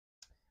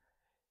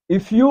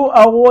If you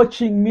are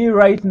watching me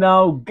right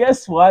now,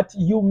 guess what?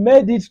 You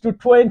made it to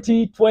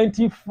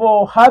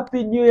 2024.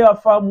 Happy New Year,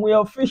 fam. We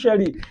are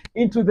officially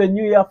into the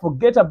new year.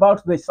 Forget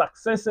about the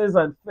successes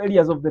and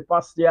failures of the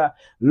past year.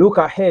 Look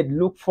ahead,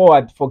 look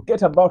forward.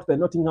 Forget about the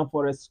Nottingham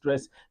Forest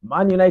stress.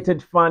 Man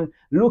United fan,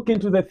 look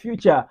into the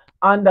future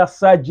under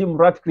Sir Jim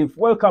Ratcliffe.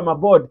 Welcome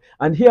aboard.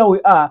 And here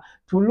we are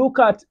to look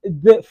at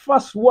the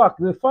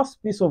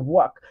first piece of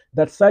work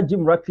that Sir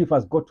Jim Ratcliffe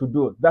has got to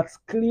do. That's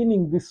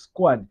cleaning this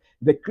squad.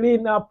 The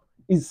cleanup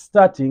is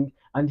starting,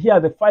 and here are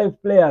the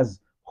 5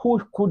 players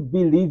who could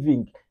be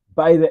leaving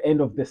by the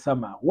end of the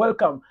summer.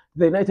 Welcome to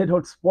the United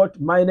Hotspot.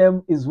 My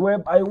name is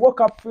Webb. I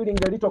woke up feeling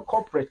a little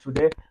corporate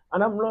today,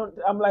 and I'm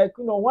like,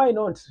 why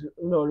not,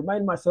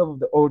 remind myself of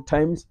the old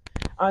times.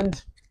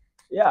 And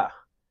yeah,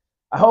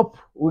 I hope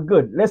we're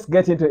good. Let's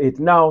get into it.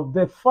 Now,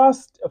 the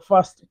first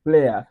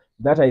player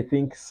that I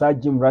think Sir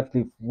Jim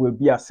Ratcliffe will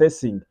be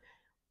assessing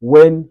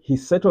when he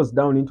settles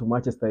down into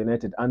Manchester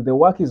United, and the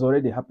work is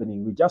already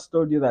happening. We just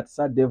told you that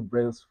Sir Dave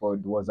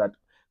Brailsford was at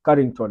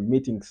Carrington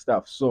meeting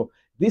staff. So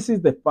this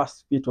is the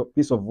first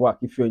piece of work.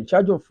 If you're in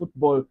charge of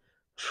football,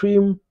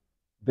 trim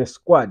the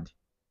squad.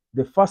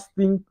 The first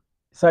thing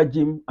Sir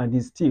Jim and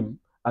his team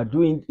are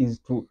doing is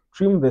to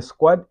trim the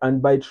squad,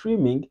 and by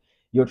trimming,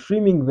 you're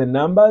trimming the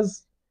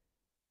numbers.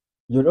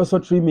 You're also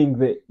trimming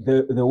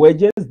the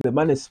wages, the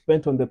money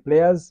spent on the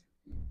players,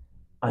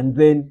 and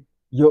then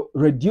you're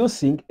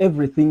reducing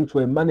everything to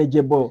a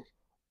manageable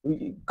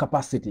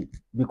capacity,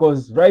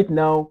 because right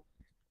now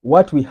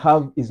what we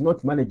have is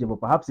not manageable.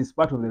 Perhaps it's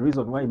part of the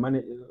reason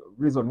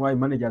why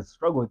managers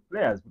struggle with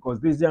players,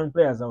 because these young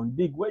players are on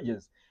big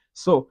wages.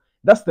 So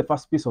that's the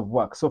first piece of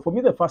work. So for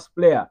me, the first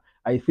player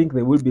I think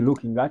they will be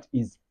looking at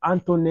is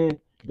Antony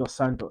Dos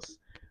Santos.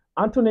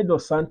 Antony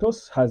Dos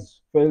Santos has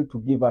failed to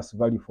give us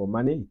value for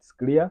money. It's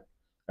clear.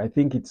 I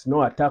think it's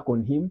no attack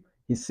on him.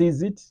 He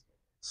sees it.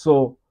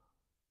 So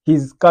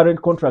his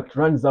current contract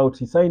runs out.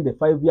 He signed a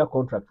 5-year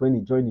contract when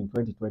he joined in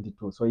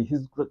 2022. So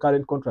his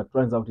current contract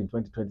runs out in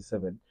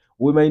 2027.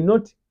 We may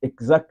not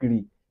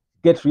exactly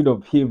get rid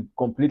of him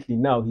completely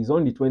now. He's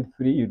only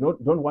 23. You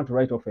don't want to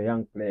write off a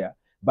young player,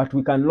 but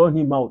we can loan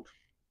him out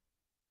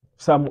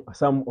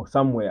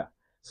somewhere.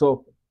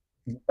 So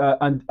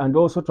and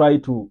also try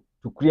to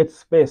create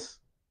space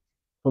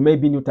for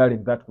maybe new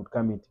talent that could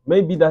come in.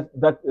 Maybe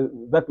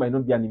that might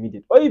not be an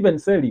immediate, or even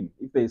sell him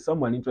if there is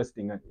someone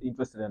interested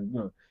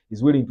and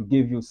is willing to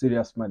give you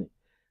serious money.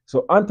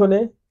 So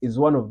Antony is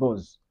one of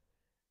those.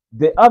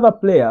 The other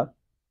player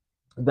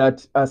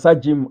that Sir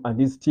Jim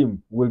and his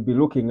team will be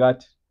looking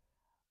at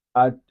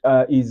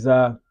is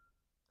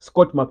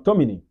Scott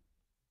McTominay.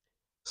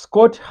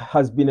 Scott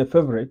has been a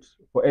favorite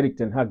for Eric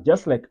Ten Hag,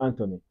 just like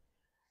Antony.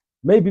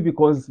 Maybe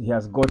because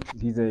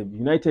he's a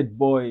United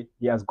boy,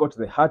 he has got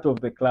the heart of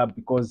the club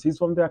because he's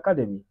from the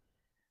academy.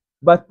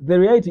 But the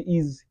reality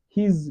is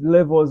his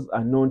levels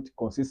are not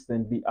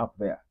consistently up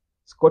there.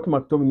 Scott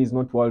McTominay is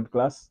not world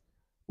class.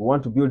 We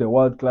want to build a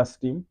world class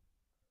team.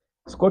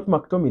 Scott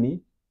McTominay,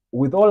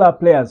 with all our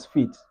players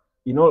fit,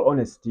 in all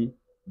honesty,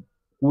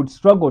 would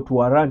struggle to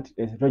warrant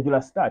a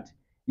regular start.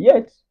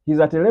 Yet,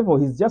 he's at a level,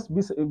 he's just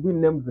been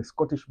named the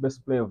Scottish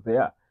best player of the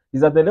year.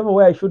 He's at the level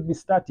where he should be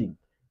starting.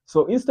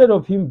 So instead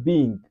of him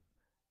being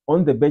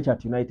on the bench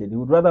at United, he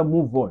would rather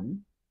move on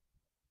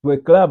to a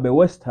club, a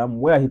West Ham,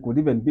 where he could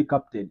even be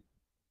captain.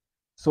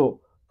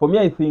 So for me,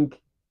 I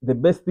think the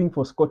best thing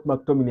for Scott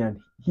McTominay and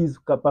his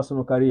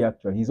personal career,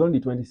 actually, he's only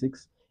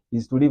 26,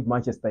 is to leave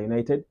Manchester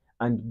United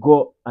and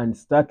go and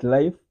start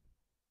life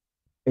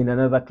in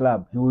another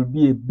club. He will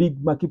be a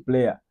big marquee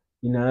player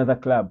in another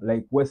club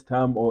like West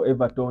Ham or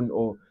Everton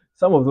or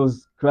some of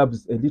those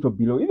clubs a little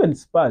below, even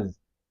Spurs.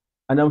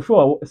 And I'm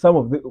sure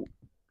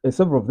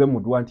several of them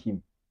would want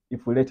him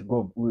if we let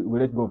go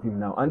of him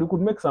now, and we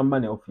could make some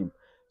money off him.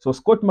 So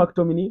Scott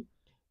McTominay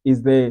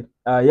is the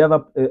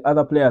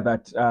other player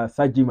that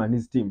Sir Jim and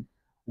his team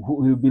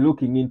will be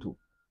looking into.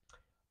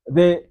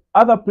 The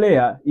other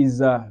player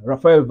is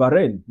Raphael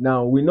Varane.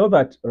 Now we know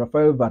that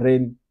Raphael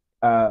Varane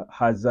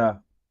has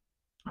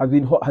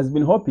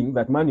been hoping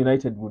that Man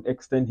United would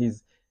extend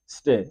his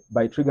stay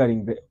by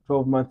triggering the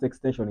 12-month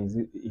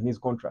extension in his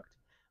contract.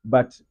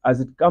 But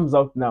as it comes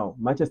out now,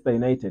 Manchester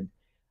United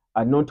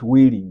are not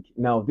willing.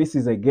 Now, this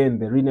is again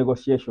the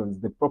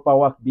renegotiations, the proper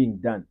work being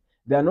done.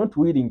 They are not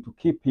willing to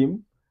keep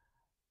him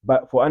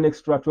but for an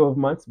extra 12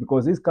 months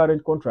because his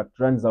current contract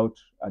runs out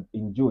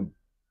in June,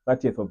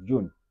 30th of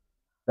June.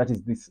 That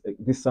is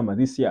this summer,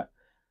 this year.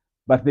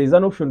 But there is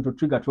an option to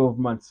trigger 12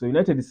 months. So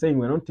United is saying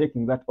we're not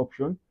taking that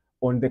option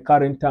on the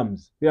current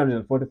terms,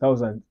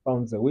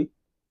 £340,000 a week.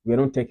 We're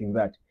not taking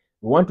that.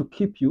 We want to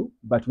keep you,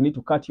 but we need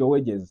to cut your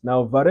wages.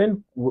 Now,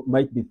 Varane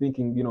might be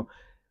thinking,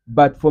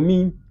 but for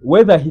me,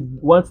 whether he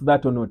wants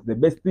that or not, the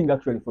best thing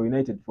actually for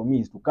United for me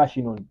is to cash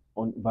in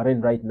on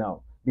Varane right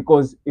now.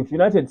 Because if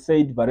United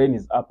said Varane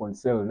is up on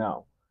sale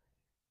now,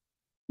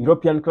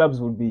 European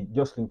clubs would be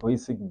jostling for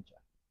his signature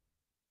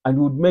and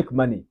would make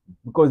money.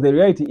 Because the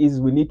reality is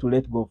we need to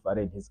let go of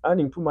Varane. He's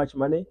earning too much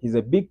money. He's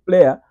a big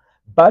player,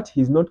 but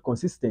he's not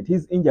consistent.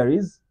 His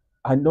injuries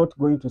are not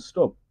going to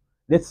stop.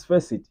 let's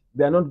face it,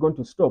 they are not going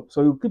to stop.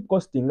 So you keep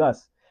costing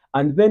us.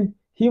 And then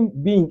him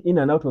being in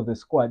and out of the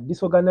squad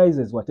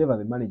disorganizes whatever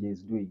the manager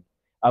is doing.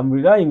 I'm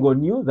relying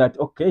on you that,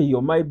 okay,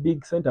 you're my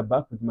big center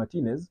back with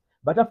Martinez,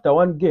 but after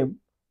one game,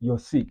 you're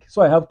sick.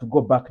 So I have to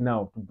go back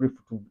now to brief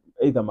to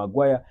either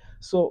Maguire.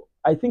 So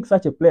I think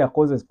such a player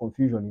causes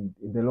confusion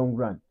in the long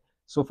run.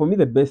 So for me,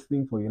 the best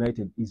thing for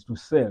United is to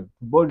sell, to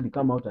boldly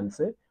come out and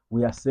say,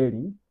 we are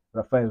selling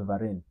Rafael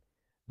Varane.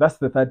 That's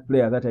the third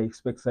player that I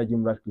expect Sir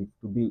Jim Ratcliffe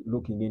to be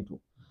looking into.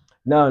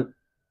 Now,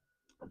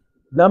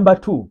 number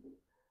two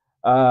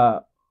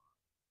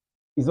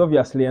is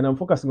obviously, and I'm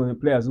focusing on the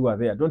players who are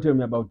there. Don't tell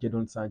me about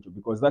Jadon Sancho,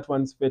 because that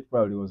one's fate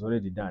probably was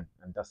already done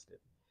and dusted.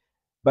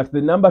 But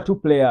the number two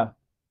player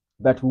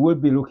that we will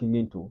be looking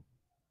into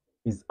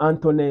is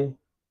Anthony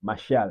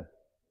Martial.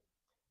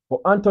 For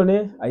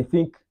Anthony, I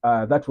think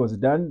that was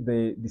done.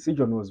 The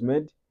decision was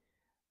made.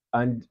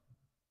 And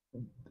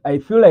I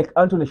feel like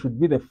Anthony should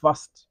be the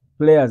first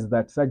players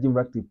that Sir Jim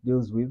Ratcliffe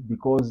deals with,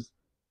 because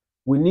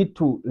we need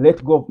to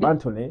let go of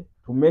Anthony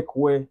to make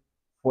way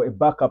for a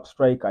backup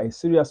striker, a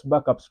serious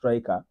backup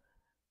striker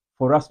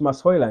for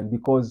Rasmus Højlund,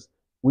 because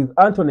with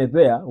Anthony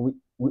there,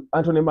 with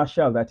Anthony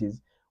Martial, that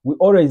is, we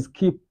always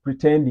keep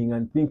pretending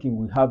and thinking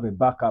we have a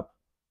backup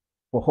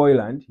for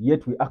Højlund,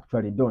 yet we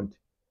actually don't.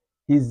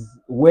 He's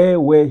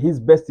his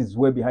best is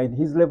way behind.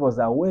 His levels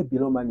are way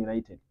below Man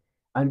United.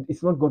 And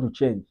it's not going to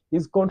change.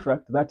 His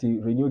contract that he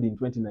renewed in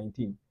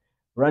 2019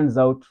 runs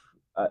out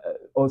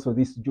also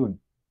this June.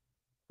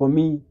 For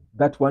me,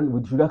 that one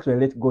we should actually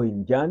let go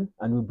in Jan,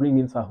 and we bring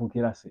in Sahu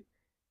Kirase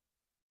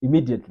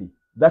immediately.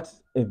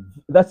 That's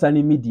an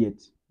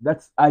immediate.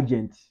 That's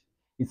urgent.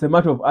 It's a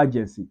matter of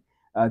urgency.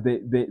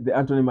 The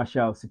Anthony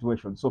Martial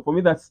situation. So for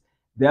me, that's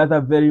the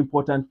other very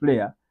important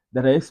player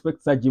that I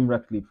expect Sir Jim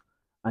Ratcliffe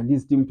and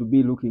his team to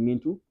be looking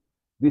into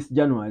this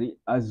January,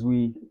 as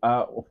we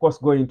are, of course,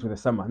 going into the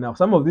summer. Now,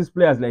 some of these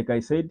players, like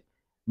I said,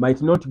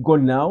 might not go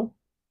now,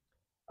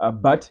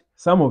 but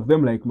some of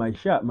them, like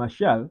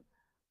Martial,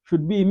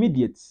 should be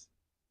immediates.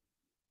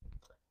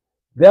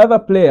 The other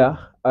player,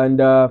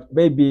 and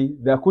maybe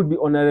there could be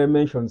honorary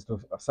mentions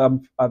to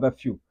some other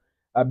few.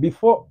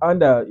 Before,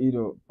 under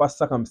past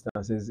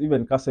circumstances,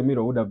 even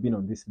Casemiro would have been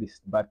on this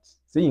list. But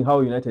seeing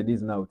how United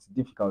is now, it's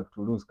difficult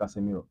to lose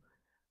Casemiro.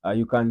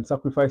 You can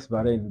sacrifice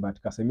Varane,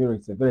 but Casemiro,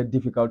 it's a very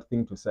difficult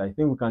thing to say. I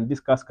think we can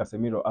discuss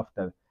Casemiro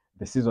after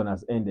the season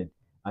has ended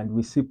and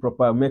we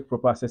make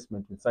proper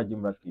assessment with Sir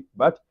Jim Ratcliffe.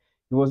 But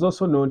he was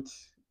also not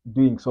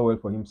doing so well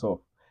for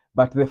himself.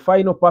 But the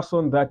final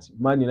person that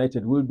Man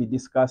United will be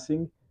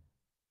discussing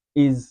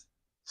is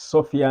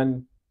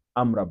Sofyan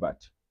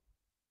Amrabat.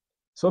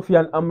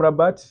 Sofyan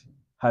Amrabat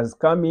has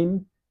come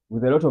in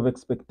with a lot of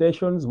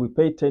expectations. We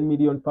paid £10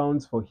 million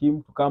for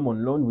him to come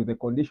on loan with the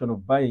condition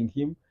of buying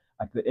him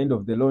at the end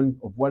of the loan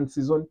of one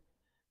season.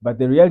 But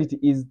the reality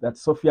is that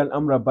Sofyan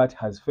Amrabat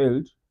has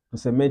failed to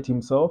cement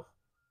himself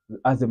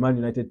as a Man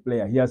United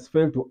player. He has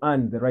failed to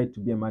earn the right to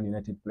be a Man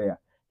United player.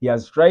 He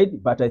has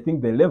tried, but I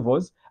think the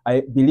levels,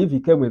 I believe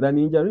he came with an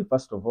injury,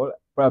 first of all.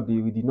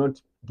 Probably we did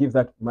not give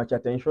that much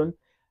attention.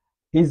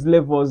 His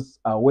levels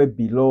are way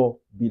below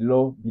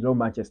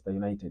Manchester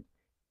United.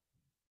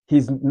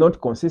 He's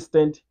not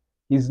consistent.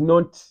 He's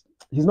not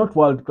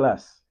world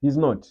class. He's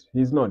not.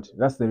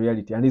 That's the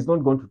reality. And he's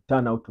not going to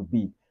turn out to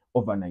be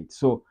overnight.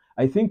 So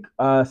I think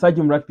Sir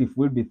Jim Ratcliffe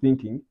will be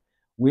thinking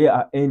we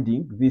are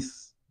ending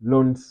this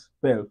loan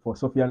spell for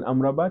Sofyan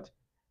Amrabat,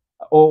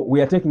 or we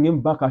are taking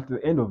him back at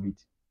the end of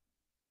it.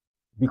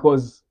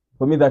 Because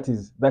for me, that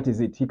is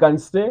it. He can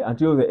stay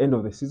until the end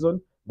of the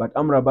season, but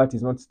Amrabat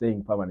is not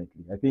staying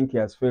permanently. I think he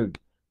has failed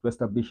to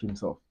establish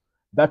himself.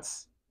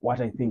 That's what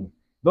I think.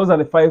 Those are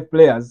the 5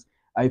 players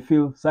I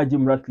feel Sir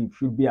Jim Ratcliffe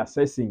should be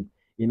assessing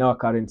in our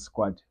current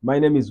squad. My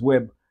name is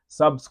Webb.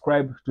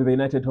 Subscribe to the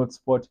United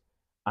Hotspot,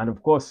 and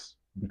of course,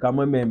 become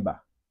a member.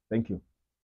 Thank you.